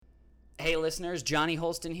Hey listeners, Johnny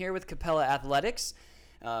Holston here with Capella Athletics.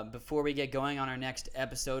 Before we get going on our next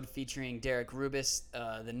episode featuring Derek Rubis,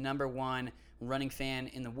 the number one running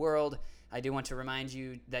fan in the world, I do want to remind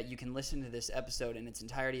you that you can listen to this episode in its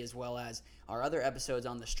entirety as well as our other episodes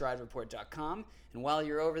on thestridereport.com. And while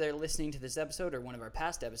you're over there listening to this episode or one of our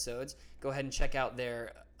past episodes, go ahead and check out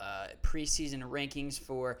their preseason rankings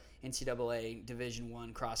for NCAA Division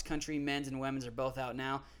I cross country. Men's and women's are both out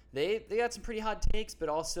now. They got some pretty hot takes, but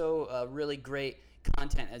also really great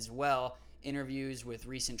content as well. Interviews with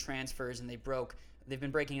recent transfers, and they've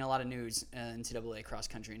been breaking a lot of news NCAA cross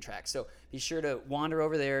country and track. So be sure to wander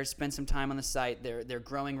over there, spend some time on the site. They're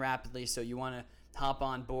growing rapidly, so you want to hop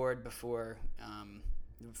on board before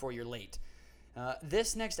you're late.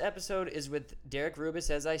 This next episode is with Derek Rubis,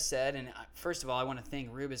 as I said, and first of all, I want to thank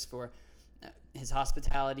Rubis for his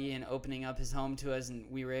hospitality and opening up his home to us,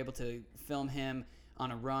 and we were able to film him on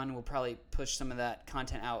a run. We'll probably push some of that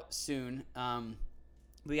content out soon.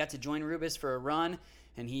 We got to join Rubis for a run,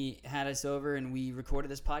 and he had us over, and we recorded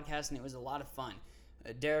this podcast, and it was a lot of fun.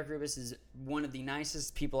 Derek Rubis is one of the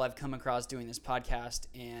nicest people I've come across doing this podcast,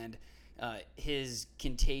 and his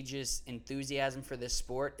contagious enthusiasm for this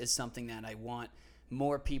sport is something that I want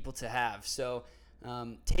more people to have. So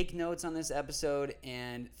take notes on this episode,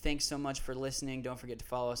 and thanks so much for listening. Don't forget to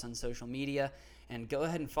follow us on social media, and go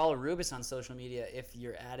ahead and follow Rubis on social media if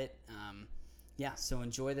you're at it. So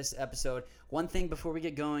enjoy this episode. One thing before we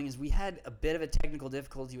get going is we had a bit of a technical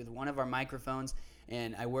difficulty with one of our microphones,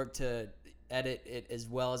 and I worked to edit it as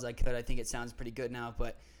well as I could. I think it sounds pretty good now,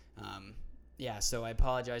 but so I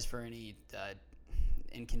apologize for any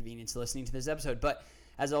inconvenience listening to this episode. But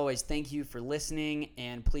as always, thank you for listening,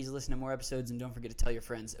 and please listen to more episodes, and don't forget to tell your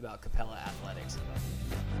friends about Capella Athletics.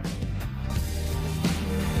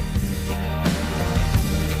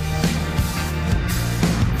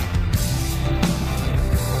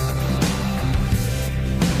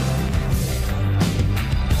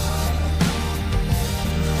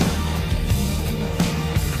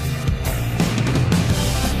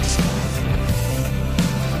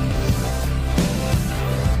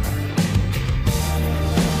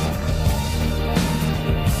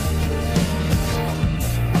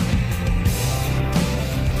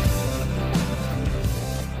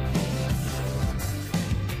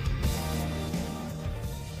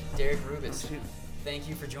 Thank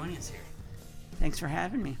you for joining us here. Thanks for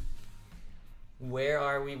having me. Where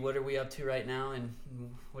are we? What are we up to right now? And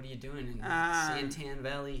what are you doing in Santan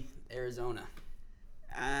Valley, Arizona?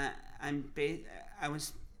 I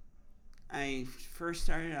first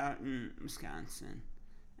started out in Wisconsin,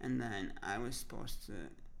 and then I was supposed to.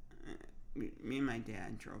 Me and my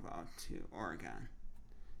dad drove out to Oregon,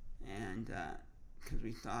 and because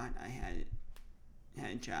we thought I had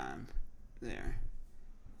a job there,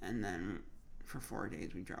 and then for 4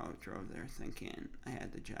 days we drove there thinking I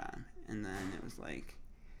had the job, and then it was like,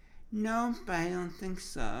 no, but I don't think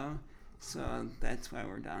so. So that's why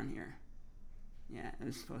we're down here. Yeah, it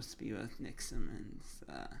was supposed to be with Nick Simmons,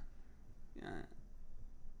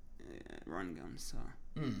 run gun. So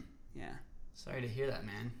yeah. Sorry to hear that,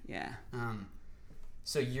 man. Yeah.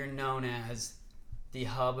 So you're known as the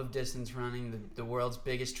hub of distance running, the world's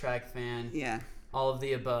biggest track fan. Yeah. All of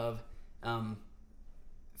the above.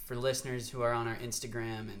 For listeners who are on our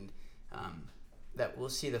Instagram and that will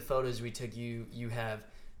see the photos we took, you have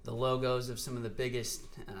the logos of some of the biggest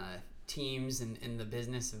teams in the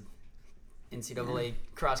business of NCAA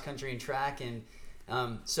cross country and track. And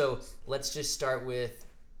so let's just start with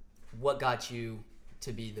what got you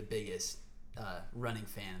to be the biggest running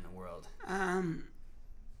fan in the world.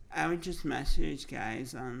 I would just message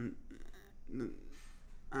guys on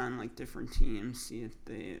like different teams, see if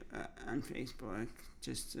they on Facebook,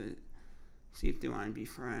 just to see if they want to be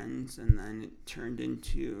friends, and then it turned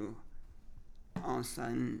into all of a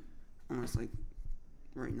sudden, almost like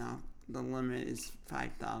right now the limit is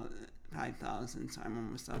 5,000, so I'm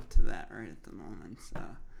almost up to that right at the moment. So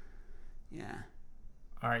yeah.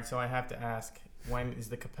 All right, so I have to ask, when is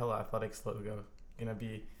the Capella Athletics logo gonna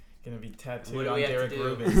be tattooed on Derek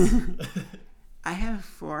Rubis? I have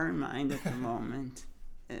 4 in mind at the moment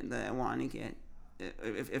that I want to get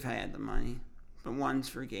if I had the money, but one's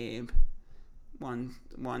for Gabe, one's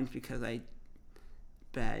because I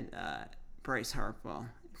bet Bryce Harpel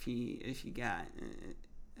if he got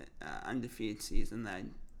undefeated season, that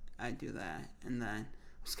I'd do that. And then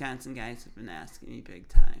Wisconsin guys have been asking me big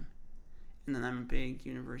time, and then I'm a big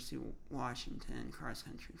University of Washington cross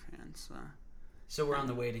country fan, so we're on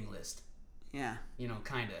the waiting list. Yeah,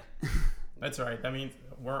 kinda. That's right. That means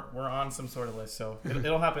we're on some sort of list, so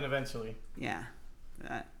it'll happen eventually. Yeah,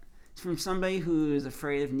 it's from somebody who is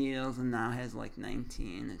afraid of needles and now has like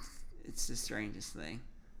 19. it's the strangest thing.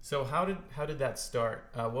 So how did that start?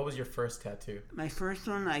 What was your first tattoo? My first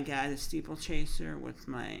one, I got a steeplechaser with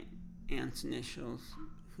my aunt's initials,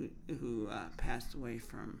 who passed away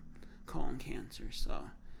from colon cancer. So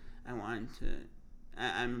I wanted to.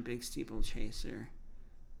 I'm a big steeplechaser,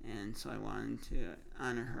 and so I wanted to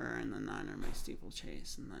honor her and then honor my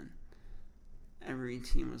steeplechase. And then every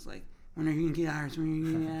team was like, "When are you gonna get ours? When are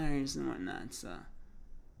you gonna get ours?" and whatnot. So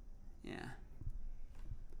yeah.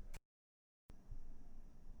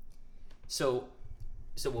 So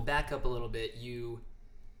we'll back up a little bit. You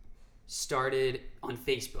started on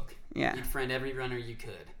Facebook. Yeah. You'd friend every runner you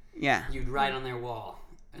could. Yeah. You'd write on their wall,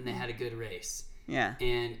 and they had a good race. Yeah.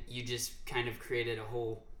 And you just kind of created a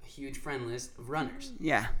huge friend list of runners.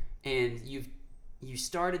 Yeah. And you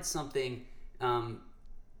started something.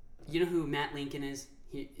 You know who Matt Lincoln is?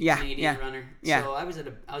 Canadian runner. Yeah. So I was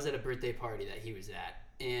at a birthday party that he was at,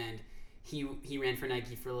 and he ran for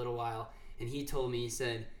Nike for a little while, and he told me, he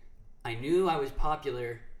said, I knew I was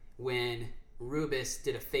popular when Rubis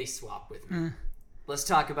did a face swap with me. Let's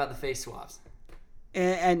talk about the face swaps.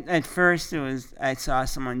 And at first, I saw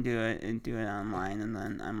someone do it online, and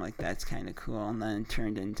then I'm like, that's kind of cool. And then it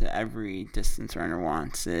turned into every distance runner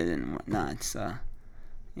wants it and whatnot. So,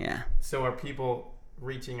 yeah. So are people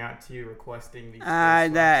reaching out to you requesting these?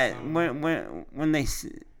 That when they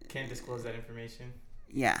can't disclose that information.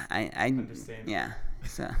 Yeah, I understand. Yeah,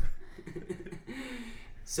 so.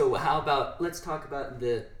 So let's talk about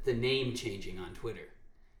the name changing on Twitter.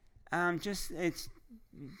 Just it's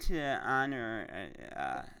to honor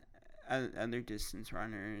other distance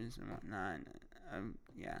runners and whatnot.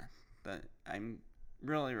 Yeah, but I'm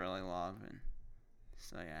really, really loving.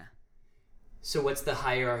 So yeah. So what's the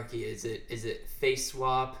hierarchy? Is it face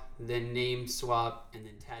swap, then name swap, and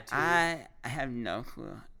then tattoo? I have no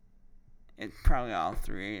clue. It's probably all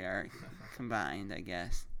three are combined, I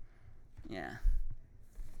guess. Yeah.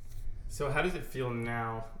 So how does it feel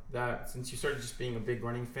now that, since you started just being a big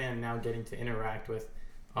running fan, now getting to interact with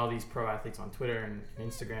all these pro athletes on Twitter and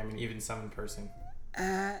Instagram and even some in person?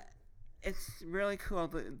 It's really cool.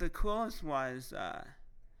 The coolest was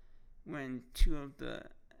when two of the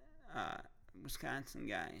Wisconsin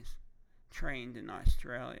guys trained in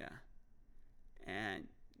Australia, and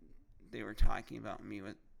they were talking about me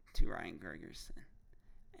to Ryan Gregerson.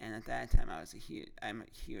 And at that time, I'm a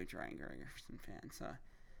huge Ryan Gregerson fan, so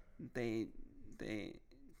they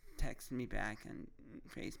texted me back on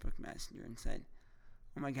Facebook Messenger and said,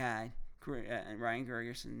 "Oh my God, Ryan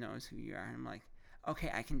Gregerson knows who you are." And I'm like,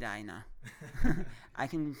 "Okay, I can die now. I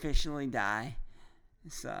can officially die."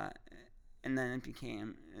 So, and then it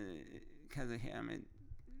became because of him, it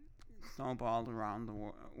snowballed around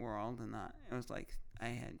the world, and it was like I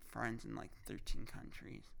had friends in like 13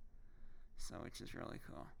 countries, so which is really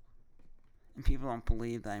cool. And people don't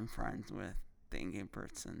believe that I'm friends with the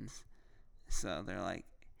Ingebrigtsens, so they're like,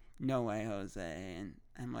 "No way, Jose," and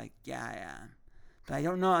I'm like, "Yeah, I am." But I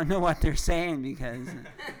don't know what they're saying because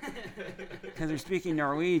they're speaking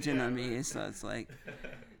Norwegian to me, so it's like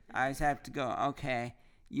I always have to go, okay,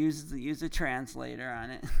 use the translator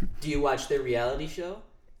on it. Do you watch the reality show?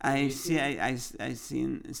 I've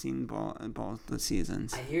seen both the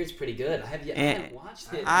seasons. I hear it's pretty good. I haven't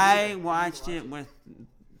watched it. I watched it with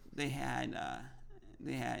they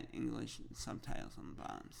had English subtitles on the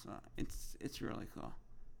bottom, so it's really cool.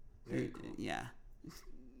 Very cool. Yeah,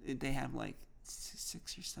 they have like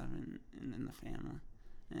 6 or 7 in the family,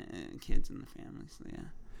 kids in the family. So yeah.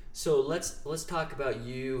 So let's talk about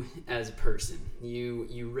you as a person.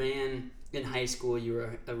 You ran in high school. You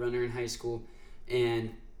were a runner in high school,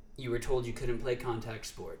 and you were told you couldn't play contact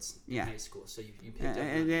sports in high school. So you picked up.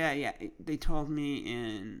 Yeah. They told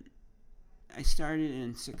me I started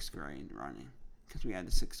in 6th grade running because we had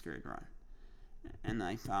the 6th grade run, and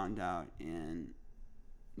I found out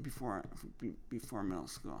before middle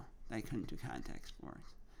school that I couldn't do contact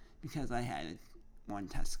sports because I had one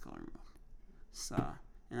testicle removed. So,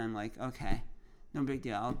 and I'm like, okay, no big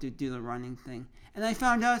deal. I'll do the running thing. And I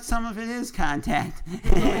found out some of it is contact.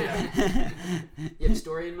 Yeah. You have a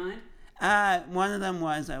story in mind? One of them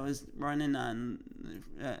was I was running on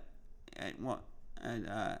at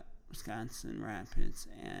Wisconsin Rapids,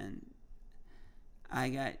 and I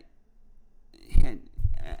got hit.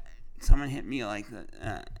 Someone hit me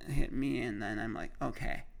and then I'm like,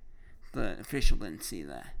 okay, the official didn't see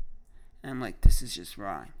that, and I'm like, this is just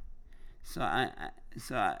wrong. So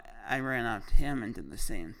I ran up to him and did the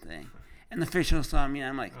same thing, and the official saw me, and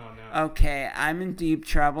I'm like, oh, no. Okay, I'm in deep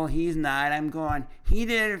trouble. He's not. I'm going. He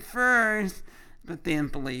did it first, but they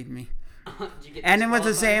didn't believe me. And it was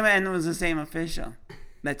the same official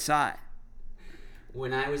that saw it.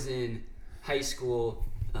 When I was in high school,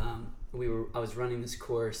 I was running this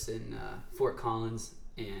course in Fort Collins,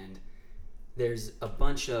 and there's a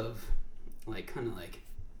bunch of kind of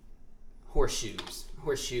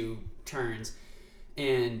horseshoe turns,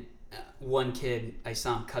 and one kid, I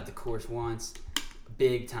saw him cut the course once,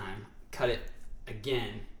 big time, cut it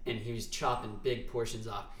again, and he was chopping big portions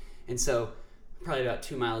off. And so probably about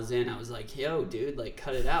 2 miles in, I was like, yo, dude,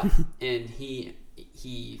 cut it out. And he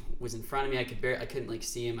was in front of me. I couldn't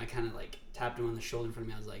see him. I kind of tapped him on the shoulder in front of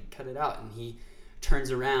me. I was like, cut it out. And he turns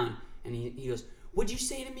around and he goes, what'd you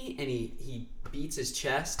say to me? And he beats his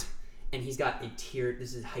chest, and he's got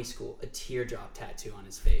this is high school, a teardrop tattoo on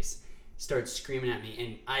his face. Starts screaming at me,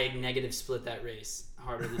 and I negative split that race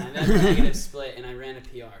harder than I've ever negative split, and I ran a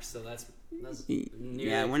PR. So that's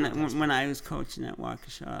yeah. When I was coaching at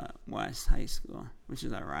Waukesha West High School, which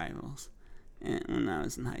is our rivals, and when I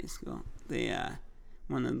was in high school, they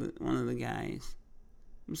one of the guys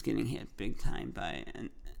was getting hit big time by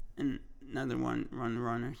another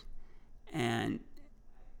runners, and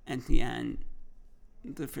at the end,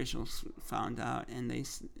 the officials found out, and they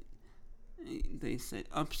said,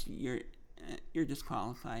 "Oops, you're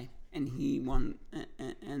disqualified," and he won,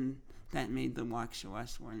 and that made the Waukesha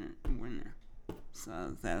West winner.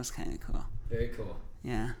 So that was kind of cool. Very cool.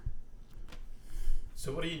 Yeah.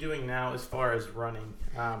 So what are you doing now as far as running?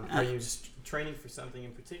 Are you just training for something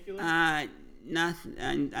in particular?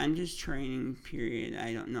 Nothing. I'm just training. Period.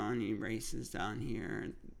 I don't know any races down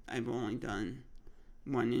here. I've only done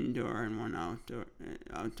one indoor and one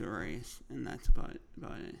outdoor race, and that's about it.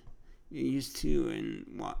 I used to,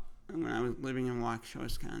 when I was living in Waukesha,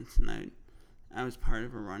 Wisconsin, I was part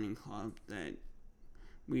of a running club that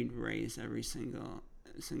we'd race every single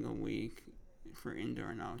week for indoor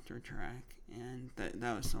and outdoor track, and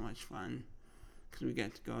that was so much fun because we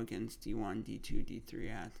got to go against D1, D2,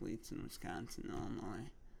 D3 athletes in Wisconsin and Illinois.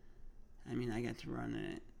 I mean, I got to run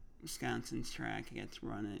it. Wisconsin's track, I got to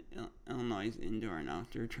run it. Illinois' indoor and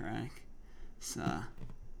outdoor track. So,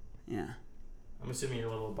 yeah. I'm assuming you're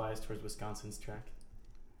a little biased towards Wisconsin's track.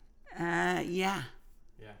 Yeah.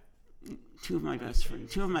 Yeah. Two of my best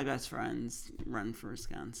friends run for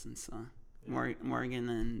Wisconsin. So, yeah. Morgan,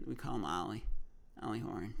 and we call him Ollie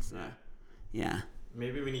Horn. So, yeah.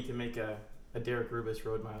 Maybe we need to make a Derek Rubis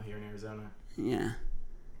road mile here in Arizona. Yeah.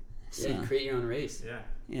 So, you create your own race. Yeah.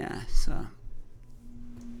 Yeah.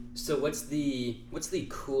 So what's the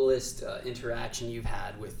coolest interaction you've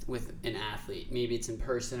had with an athlete? Maybe it's in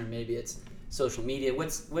person or maybe it's social media.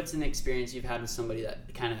 What's an experience you've had with somebody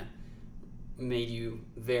that kind of made you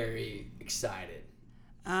very excited?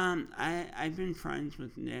 I've been friends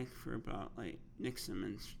with Nick for about Nick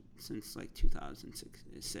Simmons since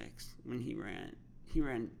 2006 when he ran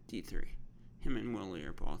D3. Him and Willie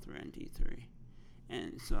are both ran D3,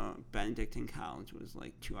 and so Benedictine College was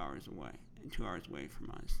 2 hours away. 2 hours away from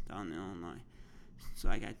us down in Illinois, so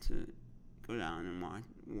I got to go down and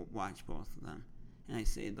watch both of them, and I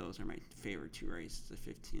say those are my favorite two races, the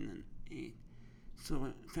 15 and 8.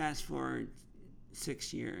 So fast forward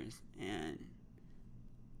 6 years, and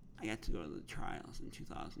I got to go to the trials in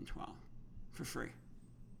 2012 for free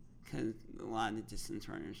because a lot of the distance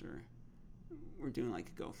runners were doing a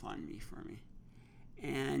GoFundMe for me,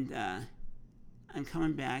 and I'm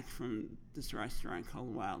coming back from this restaurant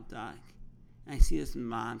called Wild Duck. I see this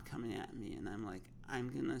mob coming at me, and I'm like, I'm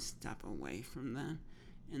going to step away from them.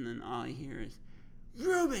 And then all I hear is,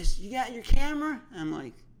 Rubis, you got your camera? I'm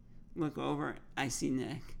like, look over. I see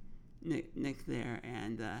Nick there,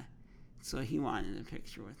 and so he wanted a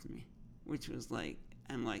picture with me, which was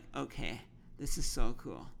I'm like, okay, this is so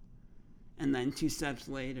cool. And then 2 steps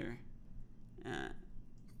later,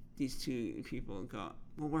 these two people go,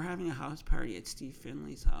 well, we're having a house party at Steve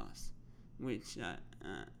Finley's house, which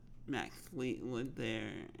Mac Fleet lived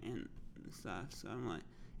there and stuff. So I'm like,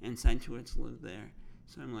 and Centowitz lived there.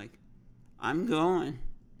 So I'm like, I'm going.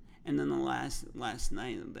 And then the last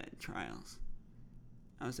night of that trials,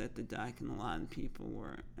 I was at the dock, and a lot of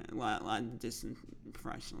the distance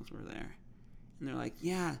professionals were there. And they're like,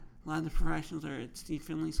 yeah, a lot of the professionals are at Steve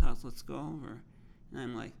Finley's house. Let's go over. And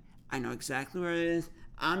I'm like, I know exactly where it is.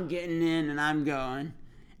 I'm getting in, and I'm going.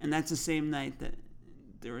 And that's the same night that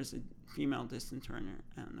there was a female distance runner.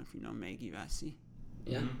 I don't know if you know Maggie Vesey.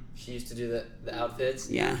 Yeah, she used to do the outfits.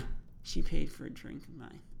 Yeah, she paid for a drink of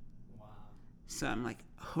mine. Wow. So I'm like,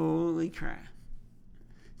 holy crap.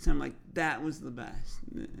 So I'm like, that was the best.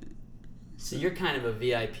 So you're kind of a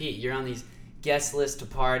VIP. You're on these guest list to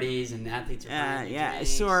parties, and athletes are finding yeah, drinks.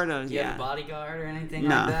 sort of. Do you have a bodyguard or anything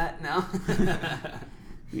like that? No.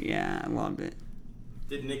 Yeah, I loved it.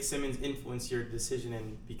 Did Nick Simmons influence your decision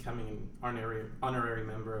in becoming an honorary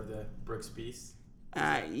member of the Brooks Beasts?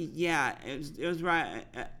 Yeah, it was right.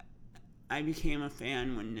 I became a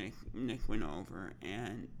fan when Nick went over,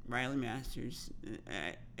 and Riley Masters.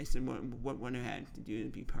 I said, what would I have to do to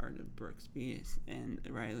be part of Brooksby? And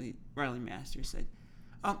Riley Masters said,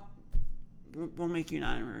 "Oh, we'll make you an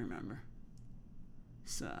honorary member."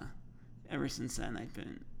 So ever since then, I've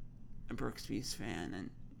been a Brooksby's fan, and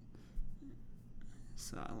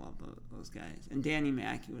so I love those guys. And Danny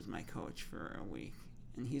Mackey was my coach for a week,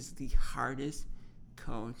 and he's the hardest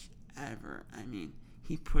coach ever. I mean,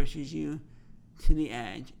 he pushes you to the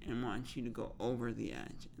edge and wants you to go over the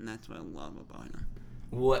edge, and that's what I love about him.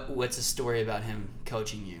 What's a story about him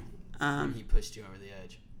coaching you when he pushed you over the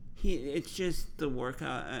edge? It's just the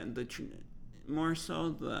workout, more so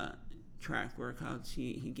the track workouts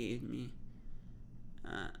he gave me.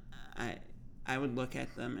 I would look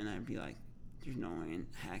at them and I'd be like, "There's no way in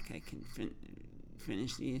heck I can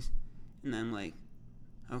finish these," and I'm like,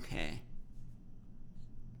 "Okay."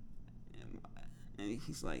 And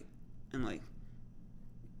he's like, I'm like,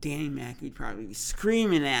 Danny Mack would probably be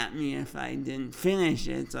screaming at me if I didn't finish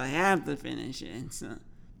it, so I have to finish it.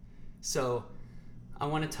 So I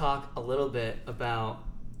want to talk a little bit about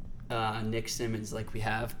Nick Symmonds like we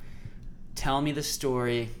have. Tell me the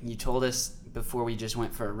story. You told us before we just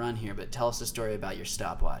went for a run here, but tell us the story about your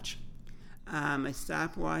stopwatch. My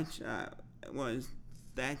stopwatch was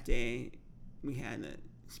that day we had a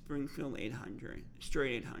Springfield 800,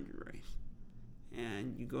 straight 800 race.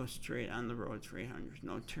 And you go straight on the roads for 800s,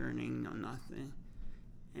 no turning, no nothing.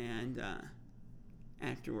 And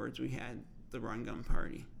afterwards we had the Run Gun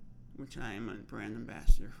Party, which I am a brand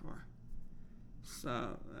ambassador for.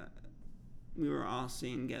 So we were all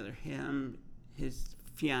sitting together, him, his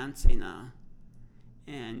fiance now,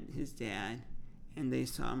 and his dad, and they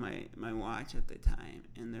saw my watch at the time,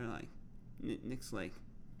 and they're like, Nick's like,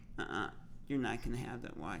 you're not going to have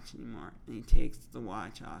that watch anymore. And he takes the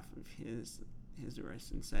watch off of his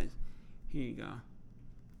wrist and says, "Here you go.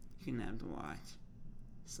 You can have the watch."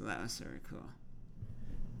 So that was very cool.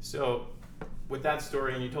 So with that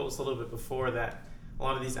story, and you told us a little bit before that a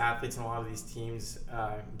lot of these athletes and a lot of these teams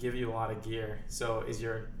give you a lot of gear. So is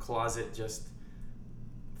your closet just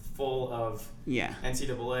full of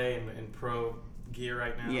NCAA and pro gear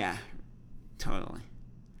right now? Yeah, totally.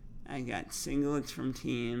 I got singlets from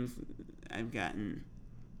teams. I've gotten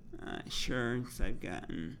shirts. I've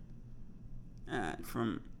gotten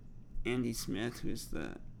from Andy Smith, who's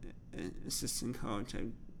the assistant coach.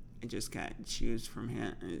 I just got shoes from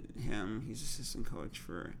him. He's assistant coach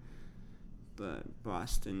for the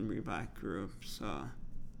Boston Reebok group. So,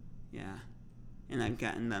 yeah. And I've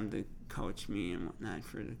gotten them to coach me and whatnot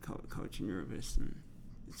for the coaching Rubis, and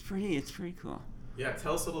it's pretty cool. Yeah,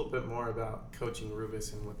 tell us a little bit more about coaching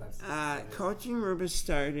Rubis and what that's. Coaching Rubis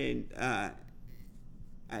started.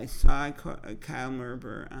 I saw Kyle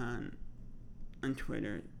Merber on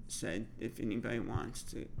Twitter said, if anybody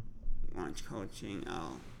wants coaching,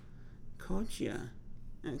 I'll coach you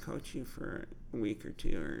and coach you for a week or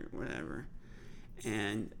two or whatever.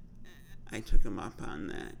 And I took him up on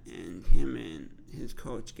that, and him and his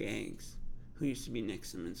coach Gags, who used to be Nick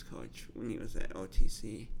Symmonds' coach when he was at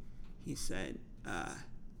OTC, he said,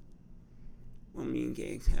 well, me and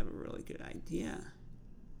Gags have a really good idea.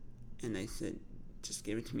 And I said, just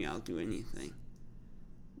give it to me, I'll do anything.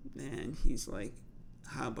 And he's like,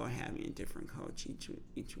 how about having a different coach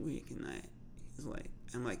each week? And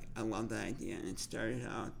I'm like, I love that idea. And it started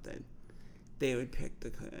out that they would pick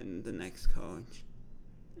the next coach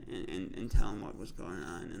and tell him what was going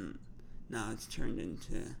on. And now it's turned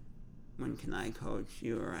into, when can I coach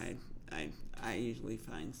you? Or I usually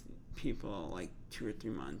find people like 2 or 3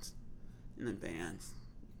 months in advance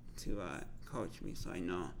to coach me, so I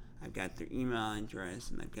know I've got their email address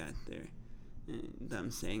and I've got them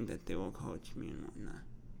saying that they will coach me and whatnot.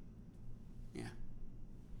 Yeah.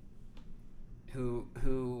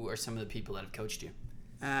 Who are some of the people that have coached you?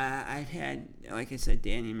 I've had, like I said,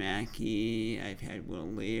 Danny Mackey. I've had Will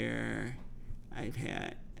Lear. I've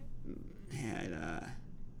had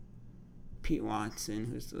Pete Watson,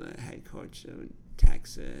 who's the head coach of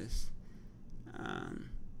Texas.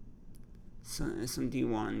 Some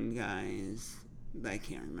D1 guys that I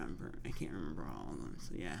can't remember. I can't remember all of them.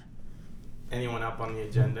 So yeah. Anyone up on the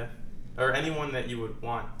agenda, or anyone that you would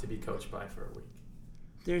want to be coached by for a week?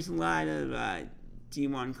 There's a lot of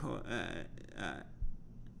D1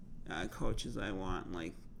 coaches I want,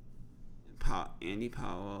 like Andy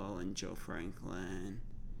Powell and Joe Franklin,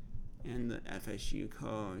 and the FSU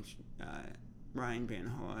coach Ryan Van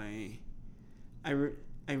Hoy.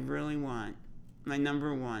 I really want my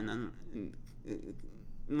number one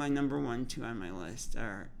 2 on my list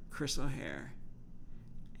are Chris O'Hare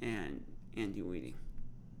and Andy Weeding.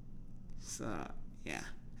 So, yeah.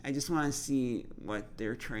 I just want to see what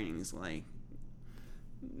their training is like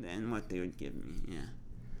and what they would give me, yeah.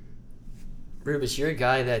 Rubis, you're a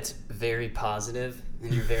guy that's very positive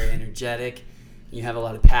and you're very energetic. You have a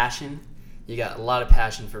lot of passion. You got a lot of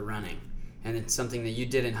passion for running. And it's something that you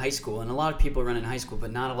did in high school. And a lot of people run in high school,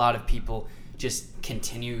 but not a lot of people just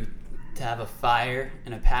continue to have a fire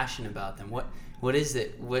and a passion about them. What is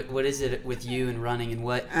it? What is it with you and running, and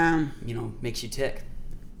what makes you tick?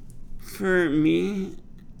 For me,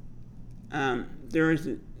 there was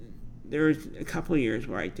a couple of years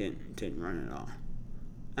where I didn't run at all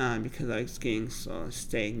because I was getting so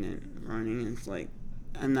stagnant running. It's like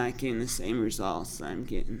I'm not getting the same results that I'm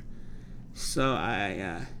getting. So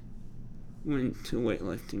I went to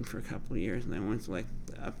weightlifting for a couple of years, and I went like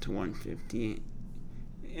up to 150,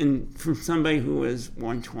 and from somebody who was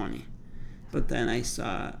 120. But then I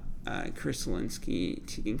saw Chris Zielinski,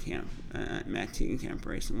 Matt Tegenkamp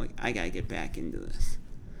race. I'm like, I gotta get back into this.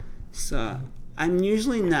 So I'm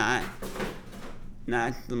usually not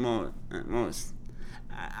the most.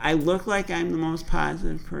 I look like I'm the most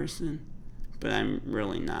positive person, but I'm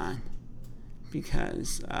really not,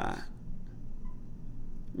 because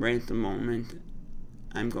right at the moment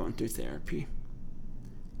I'm going through therapy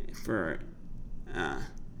for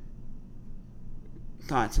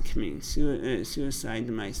thoughts of committing suicide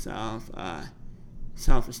to myself,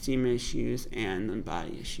 self-esteem issues, and then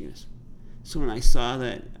body issues. So when I saw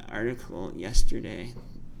that article yesterday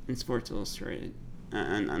in Sports Illustrated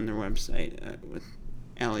on their website with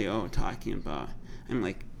Leo talking about,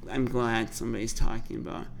 I'm glad somebody's talking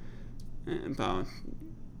about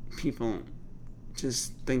people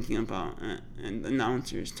just thinking about and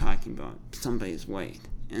announcers talking about somebody's weight,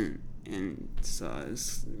 and so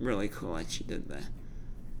it's really cool that she did that.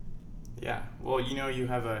 Yeah, well, you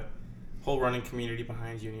have a whole running community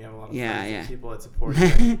behind you, and you have a lot of friends and people that support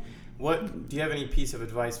you. Do you have any piece of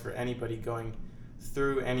advice for anybody going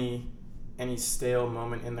through any stale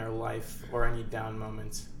moment in their life or any down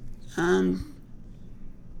moments? That's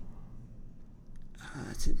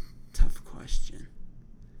a tough question.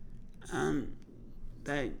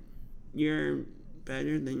 That you're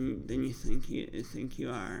better than you think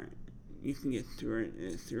you are. You can get through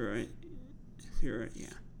it.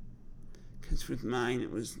 Yeah. Because with mine,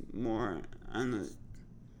 it was more on the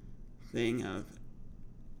thing of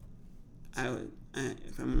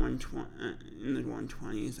if I'm 120 in the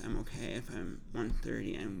 120s, I'm okay. If I'm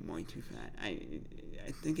 130, I'm way too fat. I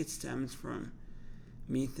think it stems from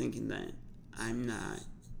me thinking that I'm not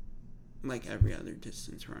like every other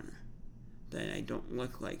distance runner, that I don't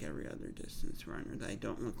look like every other distance runner, that I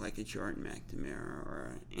don't look like a Jordan McNamara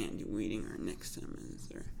or Andy Weeding or Nick Simmons.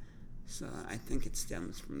 So I think it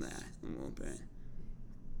stems from that a little bit.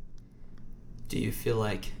 Do you feel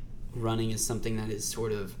like running is something that has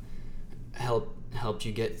sort of helped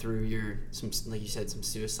you get through some like you said, some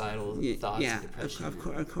suicidal thoughts and depression?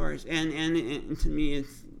 Of course. And to me,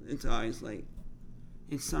 it's always like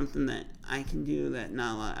it's something that I can do that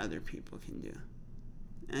not a lot of other people can do.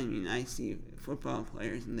 I mean, I see football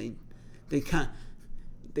players, and they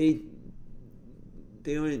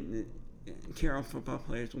would. Carroll football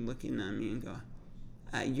players were looking at me and go,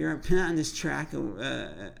 "You've been on this track a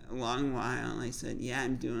long while." And I said, "Yeah,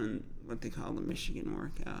 I'm doing what they call the Michigan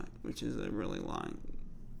workout, which is a really long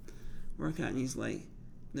workout." And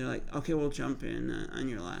they're like, "Okay, we'll jump in on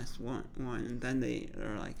your last one." And then they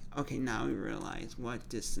are like, "Okay, now we realize what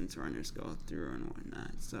distance runners go through and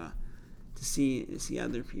whatnot." So to see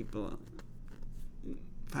other people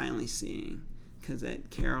finally seeing. Because at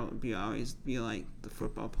Carroll, it would always be like the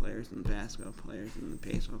football players and the basketball players and the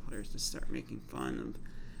baseball players to start making fun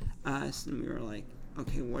of us, and we were like,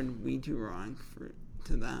 okay, what did we do wrong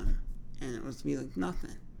to them? And it was to be like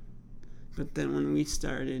nothing. But then when we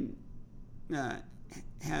started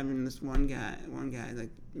having this one guy that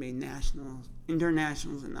made nationals, indoor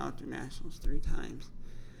nationals and outdoor nationals 3 times,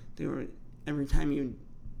 every time he would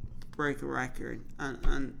break a record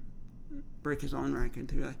break his own record,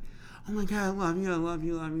 they'd be like, "Oh my God, I love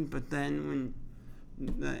you." But then when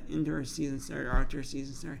the indoor season started, or outdoor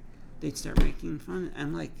season started, they'd start making fun.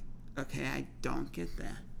 I'm like, okay, I don't get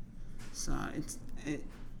that. So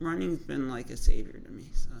running's been like a savior to me.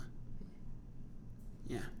 So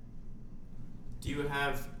yeah. Do you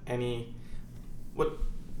have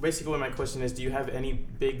basically what my question is, do you have any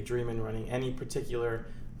big dream in running? Any particular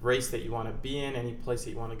race that you want to be in? Any place that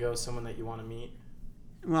you want to go? Someone that you want to meet?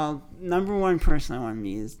 Well, number one person I want to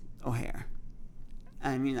meet is O'Hare.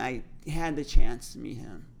 I mean, I had the chance to meet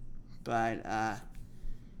him, but I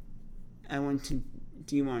went to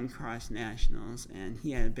D1 Cross Nationals, and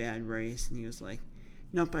he had a bad race, and he was like,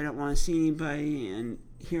 nope, I don't want to see anybody. And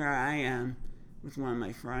here I am with one of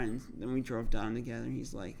my friends. Then we drove down together.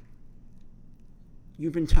 He's like,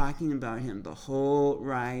 you've been talking about him the whole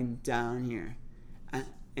ride down here,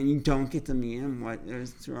 and you don't get to meet him. What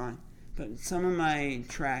is wrong? But some of my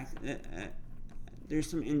tracks, there's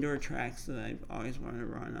some indoor tracks that I've always wanted to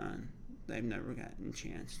run on that I've never gotten a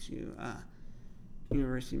chance to.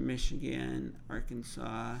 University of Michigan,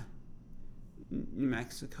 Arkansas, New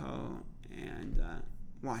Mexico, and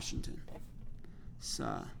Washington. So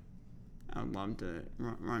I would love to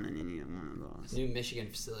run in any one of those. New Michigan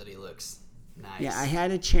facility looks nice. Yeah, I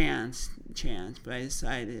had a chance, but I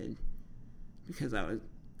decided because I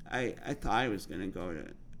thought I was gonna go to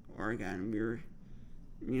Oregon.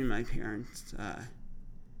 Me and my parents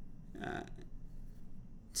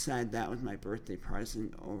decided that was my birthday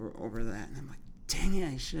present over that, and I'm like, dang it,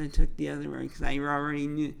 I should have took the other way because I already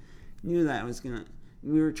knew that I was gonna.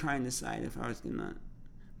 We were trying to decide if I was gonna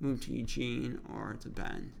move to Eugene or to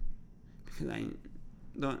Bend because I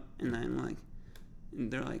don't. And then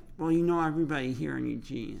they're like, well, you know everybody here in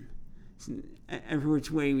Eugene. So every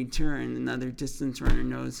which way we turn, another distance runner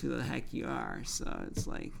knows who the heck you are. So it's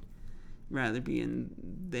like, rather be in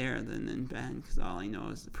there than in Bend because all I know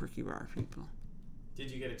is the Perky Bar people.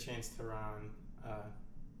 Did you get a chance to run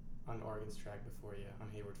on Oregon's track before you, on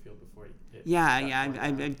Hayward Field before you hit? Yeah,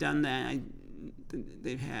 I've done that.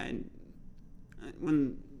 They've had,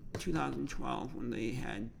 when 2012, when they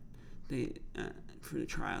for the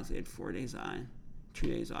trials, they had 4 days on, 2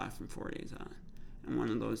 days off, and 4 days on. And one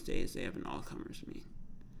of those days, they have an all-comers meet.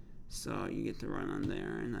 So you get to run on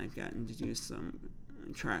there, and I've gotten to do some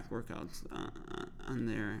track workouts on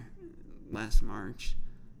there last March.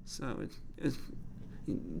 So it was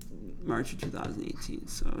March of 2018,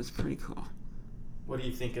 so it was pretty cool. What do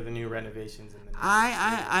you think of the new renovations in the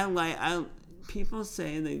I people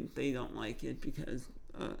say they don't like it because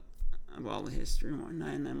of all the history and whatnot,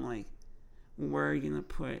 and I'm like, where are you gonna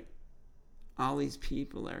put all these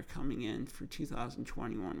people that are coming in for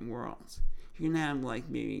 2021 Worlds? You're gonna have like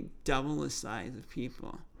maybe double the size of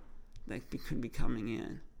people that could be coming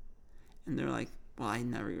in, and they're like, well, I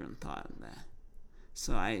never even thought of that.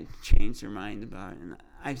 So I changed their mind about it, and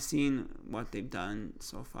I've seen what they've done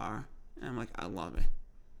so far, and I'm like, I love it.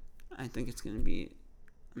 I think it's going to be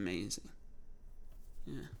amazing.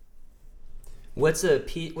 Yeah. What's a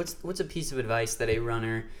piece of advice that a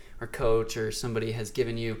runner or coach or somebody has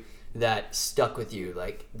given you that stuck with you,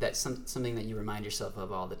 like that's something that you remind yourself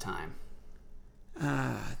of all the time?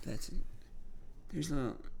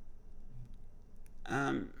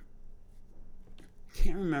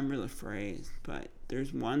 Can't remember the phrase, but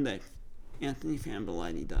there's one that Anthony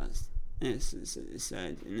Fambiletti does. And it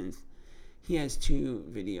said, and he has 2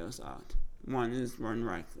 videos out. One is Run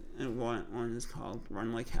Reckless, and one is called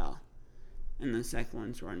Run Like Hell. And the second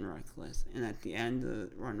one's Run Reckless. And at the end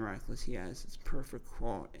of Run Reckless, he has this perfect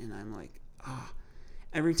quote, and I'm like,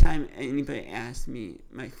 every time anybody asks me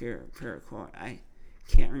my favorite quote, I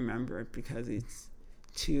can't remember it because it's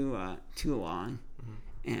too long. Mm-hmm.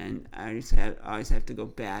 And I always have to go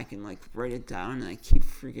back and like write it down, and I keep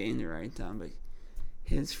forgetting to write it down. But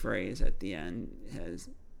his phrase at the end has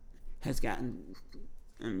gotten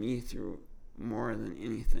me through more than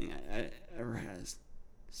anything I ever has.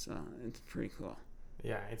 So it's pretty cool.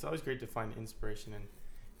 Yeah, it's always great to find inspiration in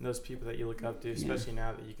those people that you look up to, especially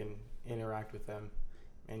now that you can interact with them,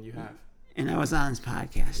 and you have. And I was on his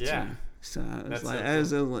podcast too. So it was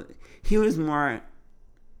he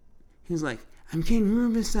was like, I'm getting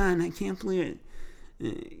Rubis on, I can't believe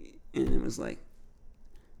it. And it was like,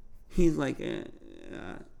 he's like a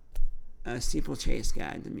steeplechase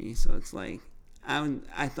guy to me, so it's like,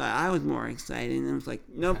 I thought I was more excited, and it was like,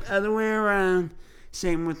 nope, other way around.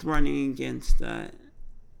 Same with running against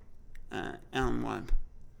Alan Webb.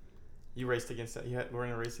 You raced against that? You were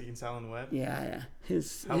in a race against Alan Webb? Yeah.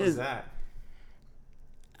 How was that?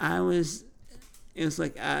 It was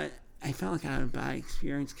like, I felt like I had a bad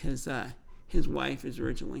experience because his wife is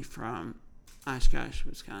originally from Oshkosh,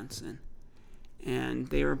 Wisconsin, and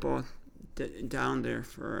they were both down there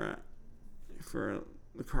for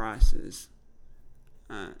lacrosse's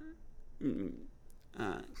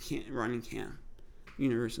running camp,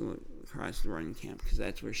 Universal Lacrosse running camp, because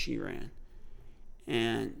that's where she ran.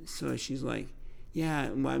 And so she's like, yeah,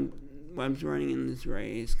 Webb's running in this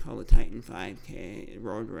race called the Titan 5K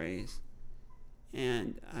road race.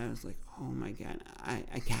 And I was like, oh my God, I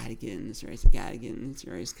gotta get in this race. And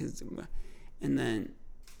then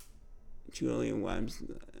Julia Webb's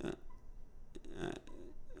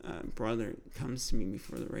brother comes to me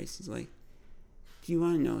before the race. He's like, do you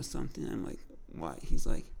want to know something? I'm like, what? He's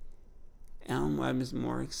like, Alan Webb is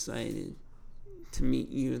more excited to meet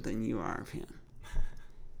you than you are of him.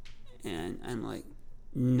 And I'm like,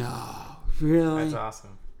 no, really? That's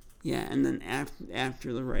awesome. Yeah, and then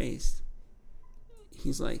after the race,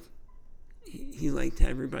 he's like to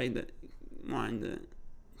everybody that wanted to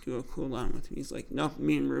do a cool down with me, he's like, nope,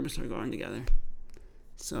 me and Rubis are going together.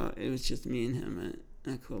 So it was just me and him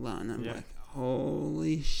at a cool down. I'm like,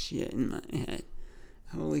 holy shit in my head.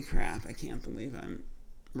 Holy crap, I can't believe I'm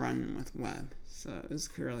running with Webb. So it was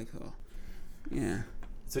really cool. Yeah.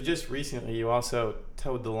 So just recently, you also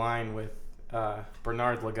towed the line with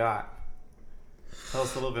Bernard Lagat. Tell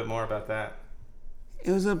us a little bit more about that.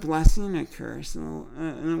 It was a blessing and a curse in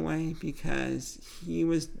a way, because he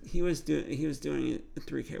was doing a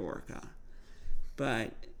 3K workout,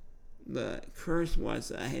 but the curse was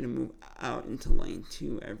that I had to move out into lane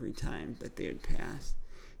 2 every time that they would pass,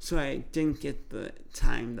 so I didn't get the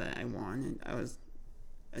time that I wanted. I was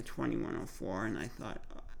at 21:04, and I thought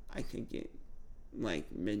I could get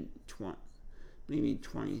like mid-20, maybe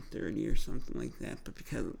 20:30 or something like that, but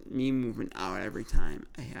because of me moving out every time,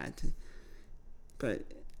 I had to. But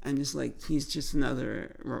I'm just like, he's just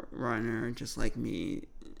another runner, just like me,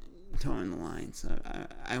 towing the line. So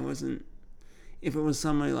I wasn't. If it was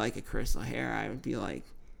somebody like a Chris O'Hare, I would be like,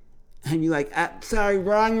 sorry,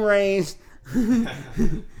 wrong race.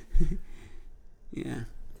 Yeah.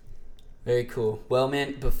 Very cool. Well,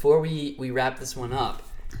 man, before we wrap this one up,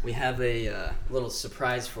 we have a little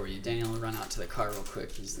surprise for you. Daniel will run out to the car real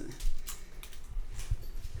quick. He's a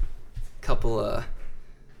couple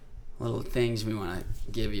little things we want to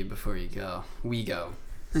give you before you go. We go.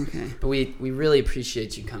 Okay. But we really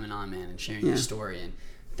appreciate you coming on, man, and sharing your story. And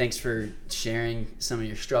thanks for sharing some of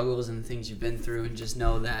your struggles and the things you've been through. And just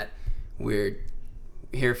know that we're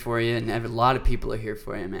here for you, and a lot of people are here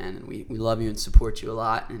for you, man. And we love you and support you a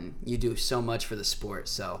lot. And you do so much for the sport.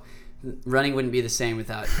 So running wouldn't be the same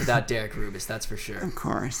without Derek Rubis, that's for sure. Of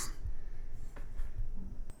course.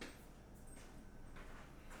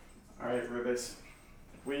 All right, Rubis.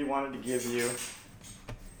 We wanted to give you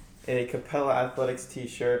a Capella Athletics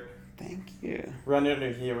t-shirt. Thank you. Run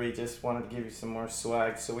under here, we just wanted to give you some more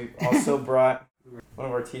swag. So we've also brought one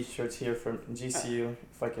of our t-shirts here from GCU,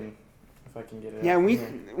 if I can get it. Yeah,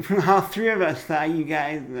 out all three of us thought you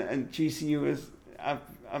guys, GCU was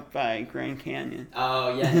up by Grand Canyon.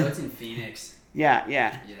 Oh, yeah, no, it's in Phoenix. Yeah.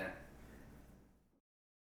 Yeah.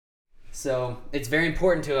 So it's very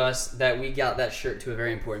important to us that we got that shirt to a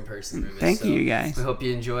very important person, Rubis. Thank you, guys. We hope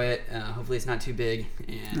you enjoy it. Hopefully it's not too big.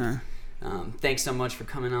 And thanks so much for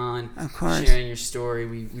coming on. Of course. Sharing your story.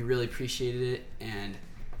 We really appreciated it. And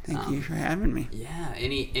thank you for having me. Yeah.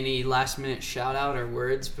 Any last minute shout out or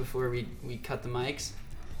words before we cut the mics?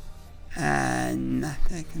 Nothing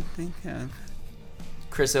I can think of.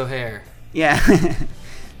 Chris O'Hare. Yeah.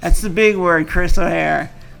 That's the big word, Chris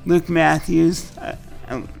O'Hare. Luke Matthews.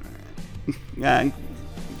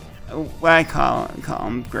 What I call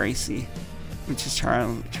him Gracie, which is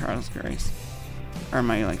Charles Grace, are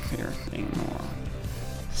my favorite thing in the world.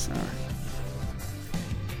 So,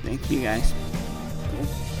 thank you guys.